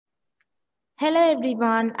Hello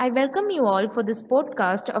everyone, I welcome you all for this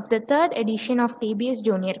podcast of the third edition of TBS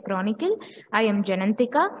Junior Chronicle. I am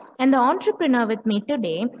Janantika and the entrepreneur with me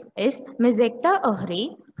today is Ms. Ekta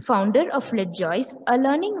Ohri, founder of LitJoys, a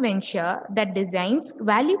learning venture that designs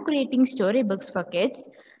value creating storybooks for kids.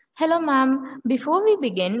 Hello ma'am, before we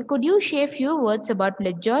begin, could you share few words about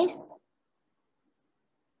LitJoys?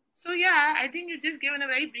 So yeah, I think you just given a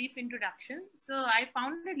very brief introduction. So I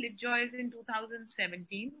founded LitJoys in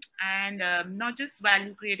 2017, and not just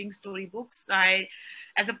value creating storybooks.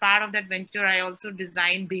 As a part of that venture, I also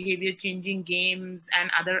designed behavior changing games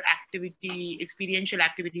and other experiential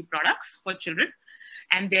activity products for children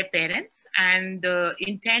and their parents. And the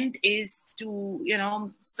intent is to,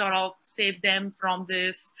 sort of save them from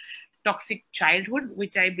this toxic childhood,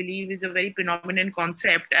 which I believe is a very predominant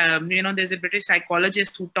concept. There's a British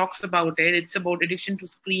psychologist who talks about it. It's about addiction to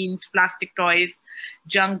screens, plastic toys,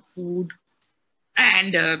 junk food,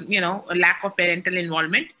 and a lack of parental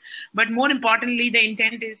involvement. But more importantly, the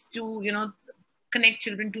intent is to connect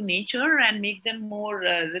children to nature and make them more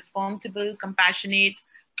responsible, compassionate,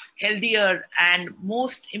 healthier, and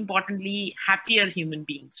most importantly, happier human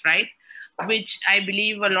beings, right? Which I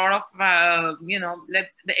believe a lot of,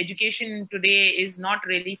 the education today is not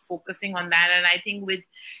really focusing on that. And I think with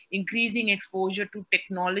increasing exposure to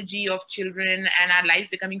technology of children and our lives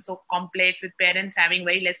becoming so complex, with parents having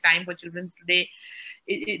very less time for children today,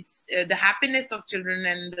 it's the happiness of children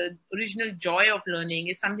and the original joy of learning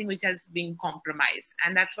is something which has been compromised.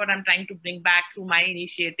 And that's what I'm trying to bring back through my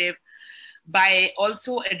initiative, by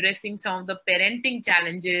also addressing some of the parenting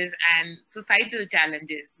challenges and societal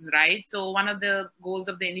challenges, right? So one of the goals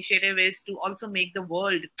of the initiative is to also make the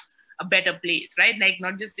world a better place, right? Like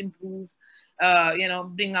not just improve,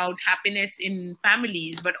 bring out happiness in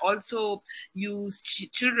families, but also use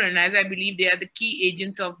children, as I believe they are the key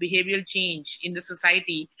agents of behavioral change in the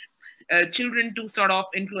society. Children to sort of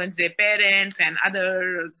influence their parents and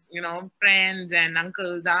others, friends and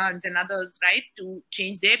uncles, aunts, and others, right, to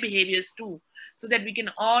change their behaviors too, so that we can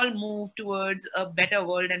all move towards a better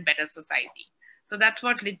world and better society. So that's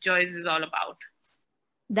what LitJoys is all about.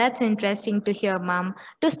 That's interesting to hear, ma'am.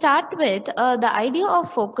 To start with, the idea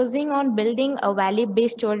of focusing on building a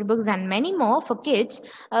value-based storybooks and many more for kids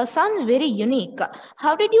sounds very unique.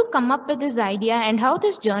 How did you come up with this idea and how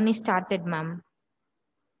this journey started, ma'am?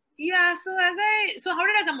 Yeah, so how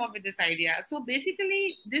did I come up with this idea? So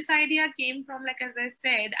basically this idea came from, like, as I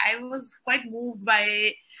said, I was quite moved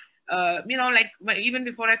by even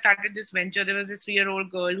before I started this venture, there was this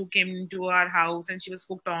 3-year-old girl who came into our house and she was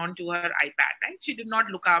hooked on to her iPad, right? She did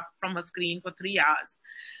not look up from her screen for 3 hours.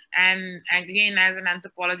 And again, as an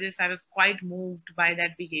anthropologist, I was quite moved by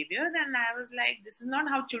that behavior. And I was like, this is not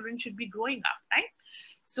how children should be growing up, right?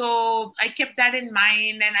 So I kept that in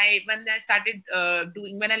mind. And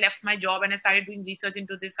when I left my job and I started doing research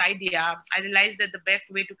into this idea, I realized that the best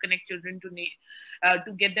way to connect children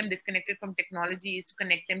to get them disconnected from technology is to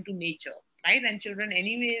connect them to nature, right? And children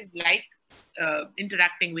anyways like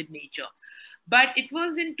interacting with nature. But it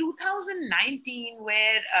was in 2019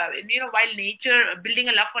 where, while building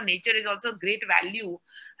a love for nature is also a great value,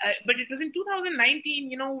 but it was in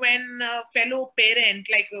 2019, when a fellow parent,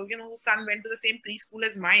 like, whose son went to the same preschool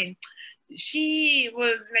as mine, she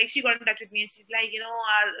got in touch with me and she's like,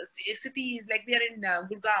 our city is like, we are in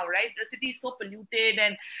Gurgaon, right? The city is so polluted,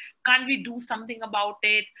 and can't we do something about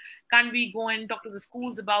it? Can't we go and talk to the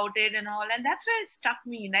schools about it and all? And that's where it struck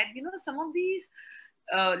me that, some of these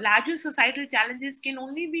larger societal challenges can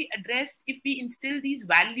only be addressed if we instill these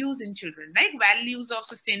values in children, like values of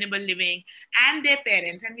sustainable living and their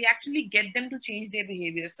parents, and we actually get them to change their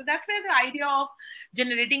behaviors. So that's where the idea of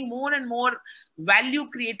generating more and more value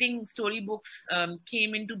creating storybooks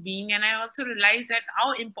came into being. And I also realized that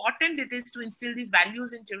how important it is to instill these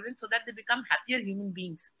values in children so that they become happier human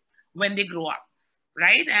beings when they grow up,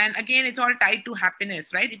 right? And again, it's all tied to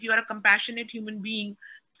happiness, right? If you are a compassionate human being,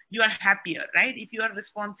 you are happier, right? If you are a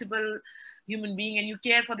responsible human being and you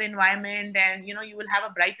care for the environment, and you will have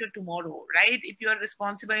a brighter tomorrow, right? If you are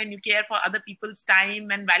responsible and you care for other people's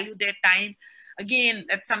time and value their time, again,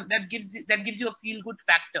 that gives you a feel good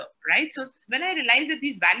factor, right? So when I realized that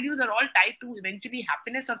these values are all tied to eventually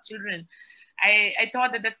happiness of children, I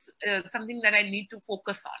thought that that's something that I need to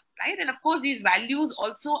focus on, right? And of course, these values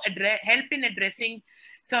also help in addressing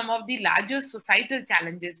some of the larger societal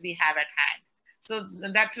challenges we have at hand. So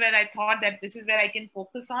that's where I thought that this is where I can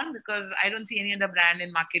focus on, because I don't see any other brand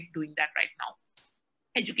in market doing that right now.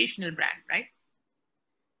 Educational brand, right?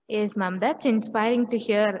 Yes, ma'am, that's inspiring to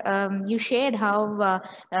hear. You shared how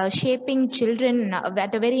shaping children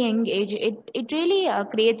at a very young age, it really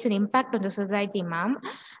creates an impact on the society, ma'am.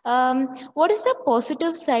 What is the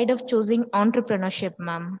positive side of choosing entrepreneurship,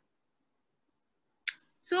 ma'am?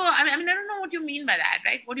 So, I don't know what you mean by that,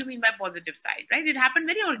 right? What do you mean by positive side, right? It happened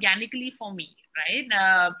very organically for me, right?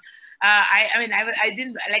 I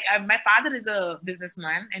didn't like my father is a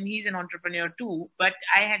businessman and he's an entrepreneur too, but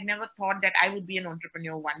I had never thought that I would be an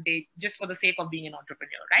entrepreneur one day just for the sake of being an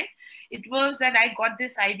entrepreneur, right? It was that I got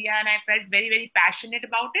this idea and I felt very, very passionate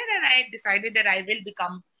about it, and I decided that I will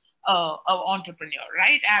become a entrepreneur,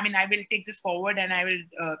 right? I mean, I will take this forward and I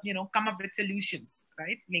will, come up with solutions,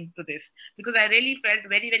 right, linked to this, because I really felt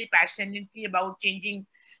very, very passionately about changing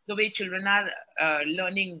the way children are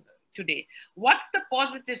learning today. What's the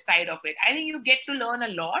positive side of it? I think you get to learn a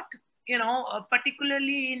lot,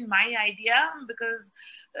 particularly in my idea, because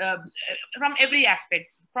uh, from every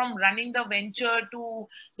aspect, from running the venture to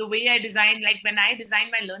the way I design, like when I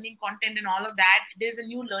design my learning content and all of that, there's a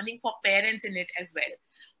new learning for parents in it as well,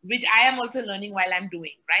 which I am also learning while I'm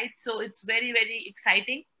doing, right? So it's very, very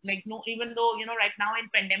exciting. Like, no, even though, right now in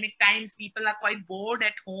pandemic times, people are quite bored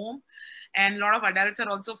at home, and a lot of adults are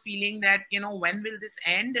also feeling that, when will this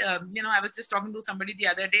end? I was just talking to somebody the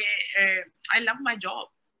other day. I love my job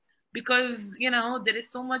because, there is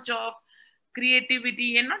so much of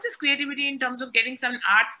creativity, and not just creativity in terms of getting some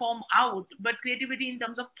art form out, but creativity in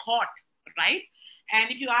terms of thought, right? And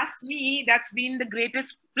if you ask me, that's been the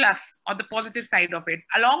greatest plus or the positive side of it,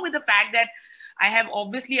 along with the fact that I have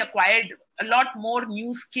obviously acquired a lot more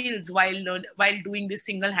new skills while doing this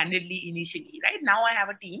single-handedly initially, right? Now I have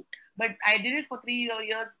a team, but I did it for 3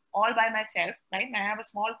 years all by myself, right? I have a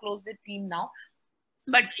small close-knit team now,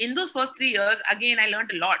 but in those first 3 years, again, I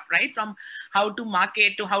learned a lot, right? From how to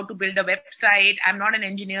market to how to build a website. I'm not an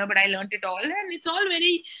engineer, but I learned it all, and it's all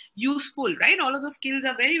very useful, right? All of those skills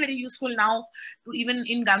are very, very useful now, to even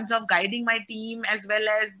in terms of guiding my team, as well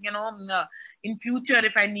as, in future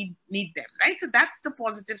if I need them, right? So that's the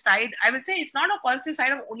positive side. I would say it's not a positive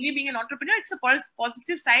side of only being an entrepreneur. It's a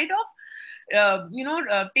positive side of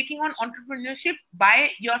taking on entrepreneurship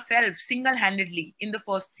by yourself single-handedly in the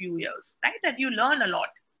first few years, right? That you learn a lot.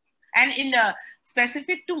 And in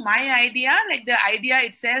specific to my idea, like the idea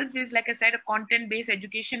itself is, like I said, a content-based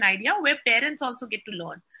education idea where parents also get to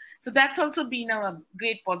learn. So that's also been a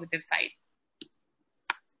great positive side.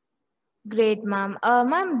 Great, ma'am.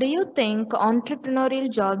 Ma'am, do you think entrepreneurial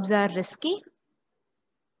jobs are risky?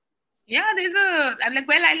 Yeah, I'm like,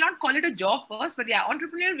 well, I'll not call it a job first, but yeah,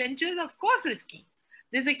 entrepreneurial ventures, of course, risky.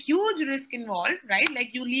 There's a huge risk involved, right?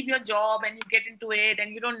 Like you leave your job and you get into it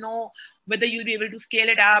and you don't know whether you'll be able to scale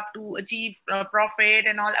it up to achieve profit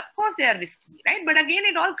and all. Of course, they are risky, right? But again,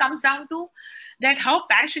 it all comes down to that how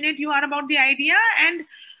passionate you are about the idea and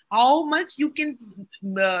how much you can,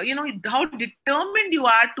 how determined you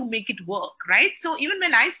are to make it work, right? So even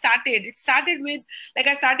when I started, it started with, like,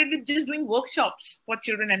 I started with just doing workshops for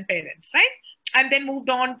children and parents, right? And then moved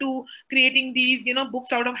on to creating these,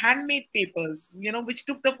 books out of handmade papers, which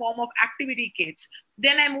took the form of activity kits.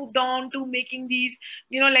 Then I moved on to making these,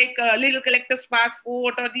 like little collector's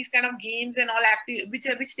passport or these kind of games and all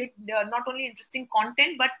which take not only interesting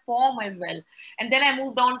content but form as well. And then I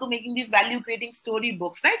moved on to making these value creating story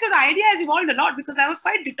books, right? So the idea has evolved a lot because I was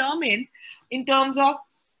quite determined in terms of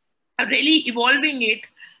really evolving it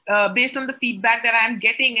based on the feedback that I'm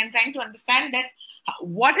getting and trying to understand that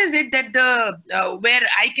what is it that where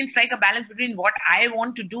I can strike a balance between what I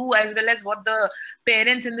want to do as well as what the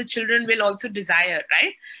parents and the children will also desire,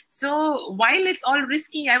 right? So while it's all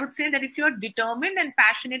risky, I would say that if you're determined and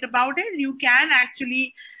passionate about it, you can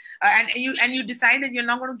actually and you decide that you're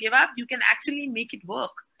not going to give up, you can actually make it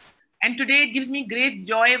work. And today it gives me great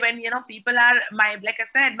joy when people are like I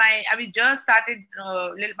said, we just started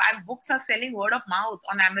my books are selling word of mouth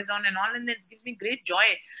on Amazon and all, and it gives me great joy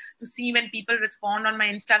to see when people respond on my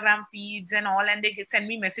Instagram feeds and all, and they send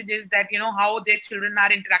me messages that how their children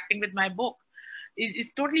are interacting with my book. It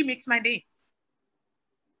totally makes my day.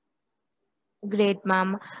 Great,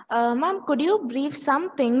 ma'am. Ma'am, could you brief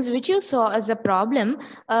some things which you saw as a problem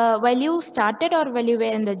while you started or while you were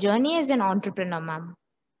in the journey as an entrepreneur, ma'am?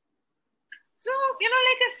 So,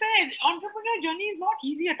 like I said, entrepreneur journey is not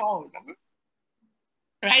easy at all,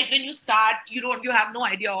 right? When you start, you have no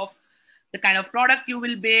idea of the kind of product you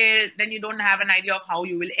will build, then you don't have an idea of how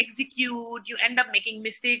you will execute, you end up making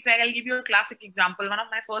mistakes. Like, I'll give you a classic example. One of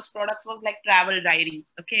my first products was like travel diary,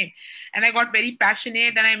 okay? And I got very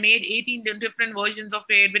passionate and I made 18 different versions of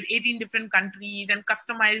it with 18 different countries and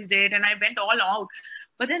customized it, and I went all out.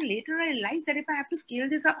 But then later I realized that if I have to scale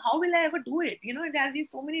this up, how will I ever do it? It has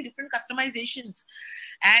these so many different customizations,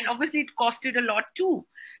 and obviously it costed a lot too.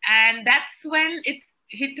 And that's when it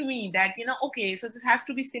hit me that, okay, so this has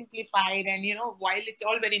to be simplified. And, while it's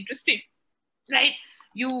all very interesting, right,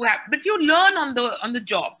 but you learn on the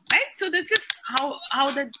job, right? So that's just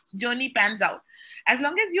how the journey pans out. As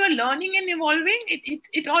long as you're learning and evolving,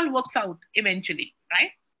 it all works out eventually,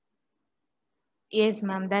 right? Yes,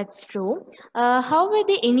 ma'am, that's true. How were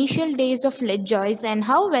the initial days of LitJoys and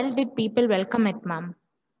how well did people welcome it, ma'am?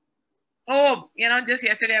 Oh, just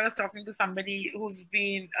yesterday I was talking to somebody who's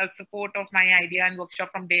been a support of my idea and workshop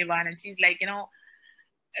from day one, and she's like,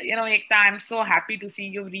 Ekta, I'm so happy to see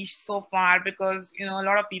you've reached so far, because, a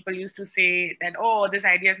lot of people used to say that, oh, this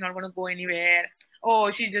idea is not going to go anywhere.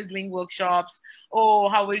 Oh, she's just doing workshops. Oh,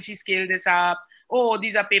 how will she scale this up? Oh,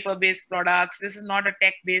 these are paper-based products. This is not a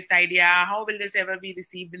tech-based idea. How will this ever be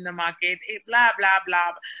received in the market? Blah, blah,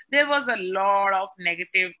 blah. There was a lot of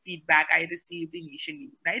negative feedback I received initially,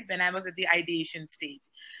 right, when I was at the ideation stage.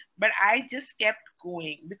 But I just kept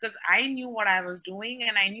going because I knew what I was doing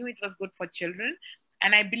and I knew it was good for children,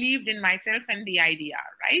 and I believed in myself and the idea,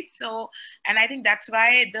 right? So, and I think that's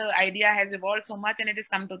why the idea has evolved so much and it has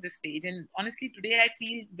come to this stage. And honestly, today I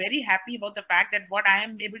feel very happy about the fact that what I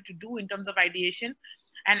am able to do in terms of ideation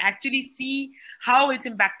and actually see how it's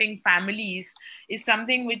impacting families is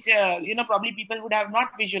something which, probably people would have not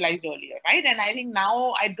visualized earlier, right? And I think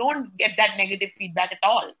now I don't get that negative feedback at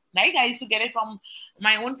all. Right? I used to get it from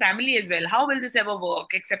my own family as well. How will this ever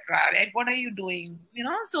work, etc. Right? What are you doing?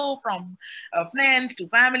 So from friends to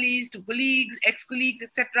families to colleagues, ex-colleagues,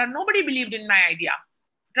 etc. Nobody believed in my idea.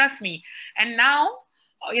 Trust me. And now,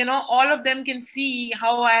 all of them can see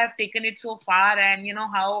how I have taken it so far, and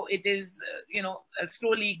how it is,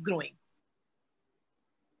 slowly growing.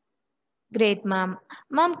 Great, ma'am.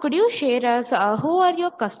 Ma'am, could you share us who are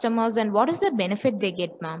your customers and what is the benefit they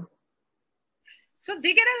get, ma'am? So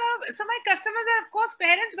they get a lot. So my customers are, of course,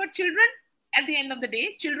 parents, but children. At the end of the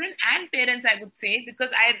day, children and parents, I would say,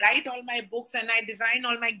 because I write all my books and I design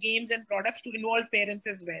all my games and products to involve parents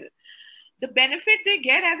as well. The benefit they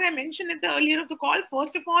get, as I mentioned at the earlier of the call,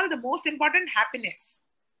 first of all, the most important, happiness,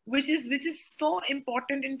 which is so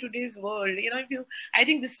important in today's world. If you, I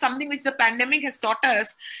think this is something which the pandemic has taught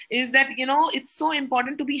us, is that it's so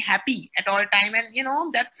important to be happy at all time,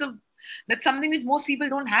 and that's something which most people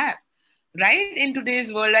don't have, right, in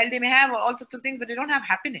today's world. While they may have all sorts of things, but they don't have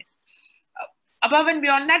happiness. Above and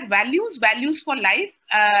beyond that, values for life.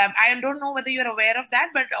 I don't know whether you're aware of that,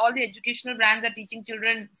 but all the educational brands are teaching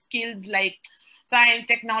children skills like science,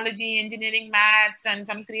 technology, engineering, maths, and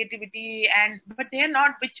some creativity. But they're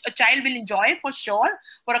not, which a child will enjoy for sure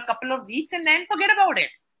for a couple of weeks and then forget about it,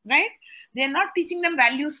 right? They're not teaching them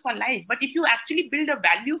values for life. But if you actually build a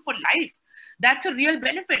value for life, that's a real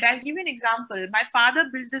benefit. I'll give you an example. My father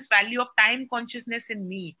built this value of time consciousness in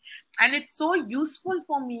me, and it's so useful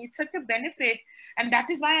for me. It's such a benefit. And that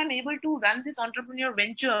is why I'm able to run this entrepreneur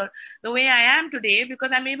venture the way I am today,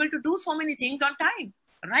 because I'm able to do so many things on time,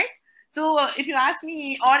 right? So if you ask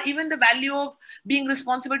me, or even the value of being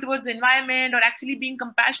responsible towards the environment, or actually being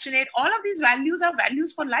compassionate, all of these values are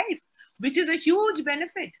values for life, which is a huge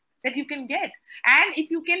benefit that you can get. And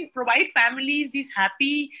if you can provide families these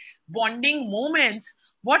happy bonding moments,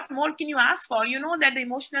 what more can you ask for? That the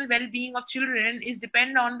emotional well-being of children is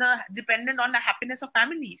dependent on the happiness of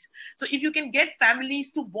families. So if you can get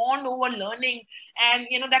families to bond over learning, and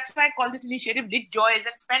that's why I call this initiative LitJoys,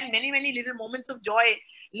 and spend many, many little moments of joy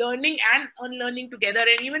learning and unlearning together.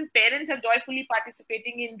 And even parents are joyfully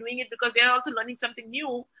participating in doing it because they're also learning something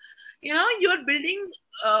new. You're building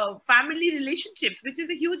family relationships, which is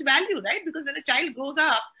a huge value, right? Because when a child grows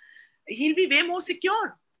up, he'll be way more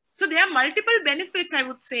secure. So there are multiple benefits, I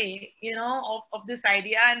would say, of this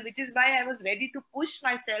idea, and which is why I was ready to push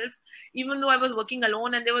myself, even though I was working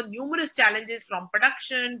alone, and there were numerous challenges from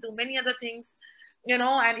production to many other things.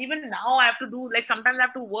 And even now I have to do, like, sometimes I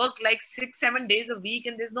have to work like 6-7 days a week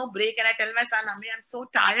and there's no break. And I tell my son, Ami, I'm so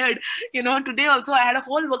tired. Today also I had a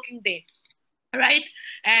whole working day. Right.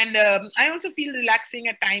 And I also feel relaxing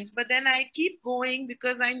at times, but then I keep going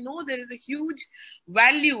because I know there is a huge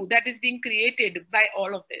value that is being created by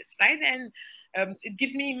all of this. Right. And it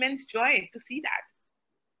gives me immense joy to see that.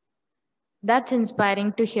 That's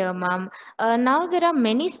inspiring to hear, ma'am. Now there are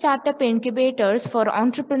many startup incubators for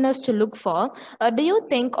entrepreneurs to look for. Do you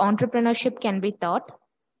think entrepreneurship can be taught?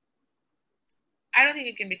 I don't think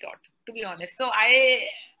it can be taught, to be honest. So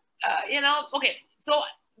okay. So,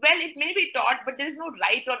 well, it may be taught, but there is no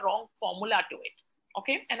right or wrong formula to it.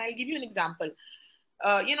 Okay. And I'll give you an example.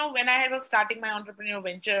 When I was starting my entrepreneurial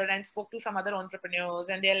venture and spoke to some other entrepreneurs,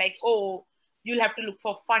 and they're like, oh, you'll have to look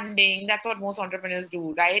for funding. That's what most entrepreneurs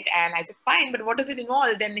do, right? And I said, fine, but what does it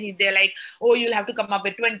involve? Then they're like, oh, you'll have to come up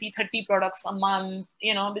with 20, 30 products a month,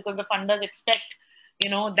 because the funders expect,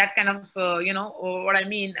 that kind of, what I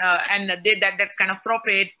mean, and that kind of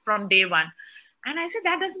profit from day one. And I said,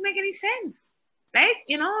 that doesn't make any sense, right?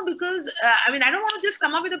 Because, I don't want to just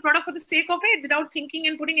come up with a product for the sake of it without thinking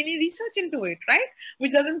and putting any research into it, right?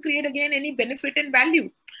 Which doesn't create, again, any benefit and value.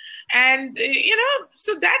 And,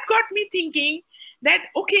 so that got me thinking that,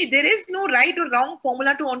 okay, there is no right or wrong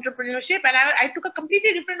formula to entrepreneurship. And I took a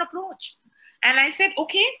completely different approach. And I said,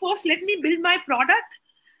 okay, first, let me build my product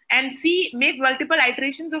and make multiple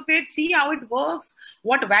iterations of it, see how it works,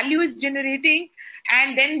 what value is generating,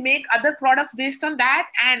 and then make other products based on that,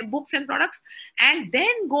 and books and products, and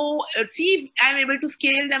then go see if I'm able to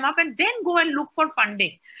scale them up, and then go and look for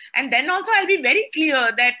funding. And then also I'll be very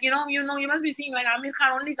clear that, you must be seeing, like, Amir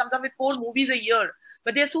Khan only comes up with 4 movies a year,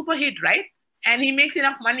 but they're super hit, right? And he makes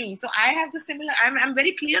enough money. So I have the similar, I'm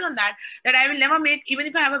very clear on that I will never make, even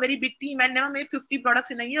if I have a very big team, I'll never make 50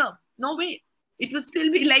 products in a year. No way. It would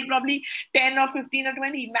still be like probably 10 or 15 or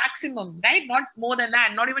 20 maximum, right? Not more than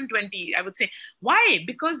that, not even 20, I would say. Why?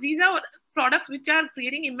 Because these are products which are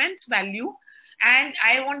creating immense value, and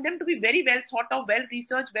I want them to be very well thought of, well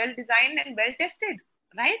researched, well designed, and well tested,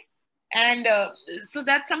 right? And so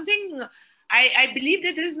that's something I believe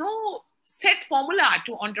that there is no set formula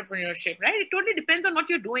to entrepreneurship, right? It totally depends on what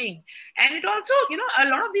you're doing. And it also, a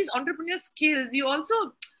lot of these entrepreneur skills, you also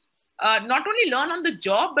not only learn on the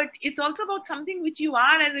job, but it's also about something which you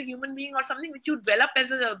are as a human being, or something which you develop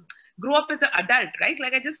grow up as an adult, right?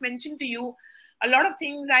 Like I just mentioned to you, a lot of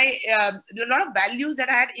things a lot of values that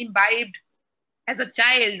I had imbibed as a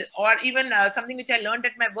child, or even something which I learned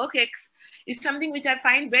at my WorkX, is something which I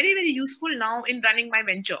find very, very useful now in running my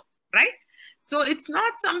venture, right? So it's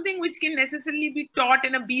not something which can necessarily be taught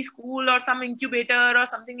in a B school or some incubator or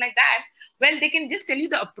something like that. Well, they can just tell you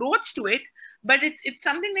the approach to it, but it's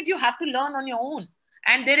something that you have to learn on your own.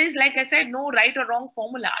 And there is, like I said, no right or wrong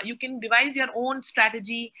formula. You can devise your own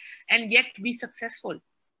strategy and yet be successful.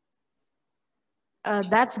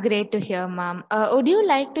 That's great to hear, ma'am. Would you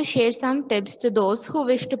like to share some tips to those who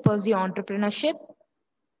wish to pursue entrepreneurship?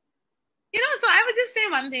 So I would just say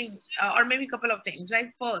one thing, or maybe a couple of things, right?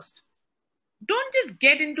 First, don't just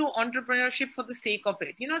get into entrepreneurship for the sake of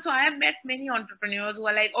it. So I have met many entrepreneurs who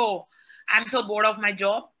are like, oh, I'm so bored of my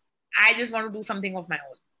job, I just want to do something of my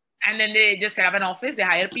own. And then they just set up an office, they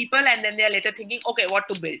hire people, and then they're later thinking, okay, what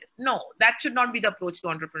to build? No, that should not be the approach to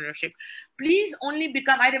entrepreneurship. Please only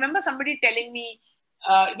become, I remember somebody telling me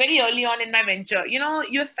very early on in my venture,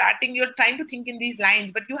 you're trying to think in these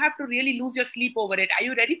lines, but you have to really lose your sleep over it. Are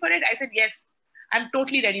you ready for it? I said, yes, I'm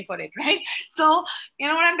totally ready for it, right? So,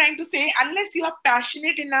 what I'm trying to say, unless you are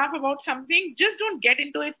passionate enough about something, just don't get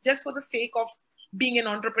into it just for the sake of being an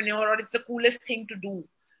entrepreneur, or it's the coolest thing to do,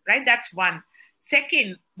 right? That's one.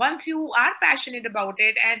 Second, once you are passionate about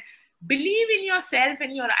it and believe in yourself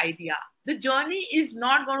and your idea, the journey is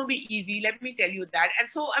not going to be easy. Let me tell you that.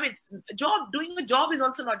 And so, doing a job is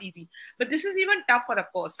also not easy, but this is even tougher,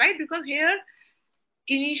 of course, right? Because here,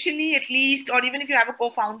 initially at least, or even if you have a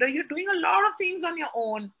co-founder, you're doing a lot of things on your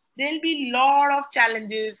own. There'll be a lot of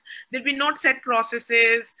challenges. There'll be not set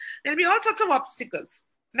processes. There'll be all sorts of obstacles,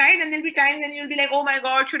 right? And there'll be times when you'll be like, oh my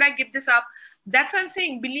God, should I give this up? That's what I'm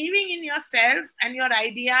saying. Believing in yourself and your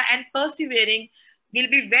idea and persevering will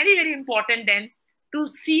be very, very important then to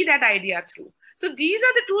see that idea through. So these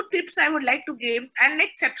are the 2 tips I would like to give. And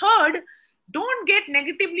like third, don't get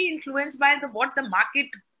negatively influenced by what the market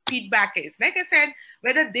feedback is. Like I said,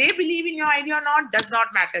 whether they believe in your idea or not does not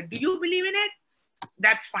matter. Do you believe in it?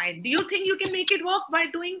 That's fine. Do you think you can make it work by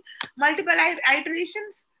doing multiple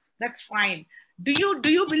iterations? That's fine. Do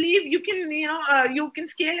you believe you can, you can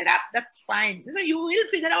scale it up? That's fine. So you will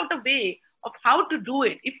figure out a way of how to do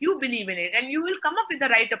it if you believe in it, and you will come up with the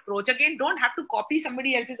right approach. Again, don't have to copy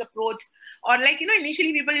somebody else's approach. Or like,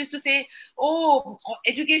 initially people used to say, oh,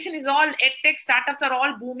 education is all, edtech startups are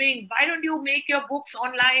all booming. Why don't you make your books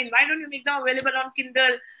online? Why don't you make them available on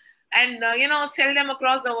Kindle and, sell them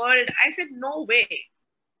across the world? I said, no way.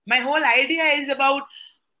 My whole idea is about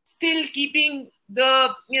still keeping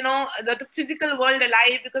the physical world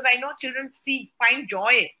alive, because I know children find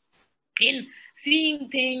joy in seeing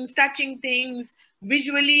things, touching things,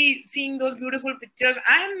 visually seeing those beautiful pictures.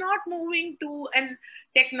 I am not moving to a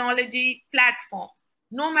technology platform,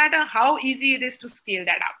 no matter how easy it is to scale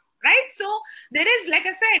that up, right? So there is, like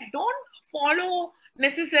I said, don't follow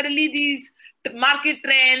necessarily these market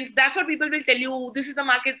trends. That's what people will tell you. This is the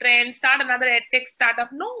market trend. Start another edtech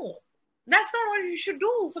startup. No, that's not what you should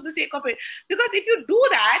do for the sake of it. Because if you do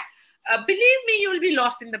that, believe me, you'll be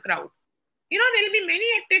lost in the crowd. There will be many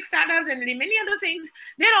tech startups and many other things.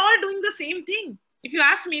 They're all doing the same thing. If you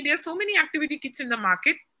ask me, there's so many activity kits in the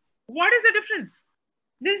market. What is the difference?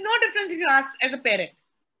 There's no difference if you ask as a parent.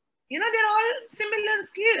 They're all similar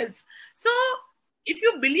skills. So if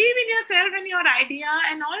you believe in yourself and your idea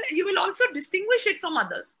and all, you will also distinguish it from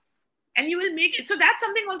others. And you will make it. So that's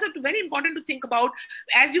something also very important to think about.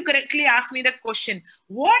 As you correctly asked me that question,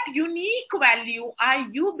 what unique value are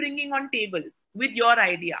you bringing on table with your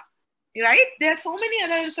idea? Right? There are so many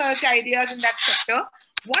other research ideas in that sector.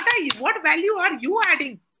 What value are you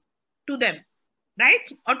adding to them,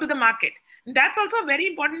 right? Or to the market? And that's also a very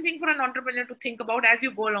important thing for an entrepreneur to think about as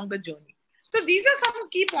you go along the journey. So these are some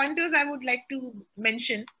key pointers I would like to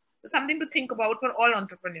mention, something to think about for all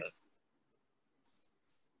entrepreneurs.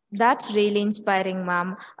 That's really inspiring,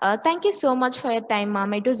 ma'am. Thank you so much for your time,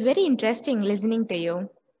 ma'am. It was very interesting listening to you.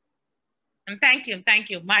 And thank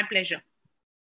you. My pleasure.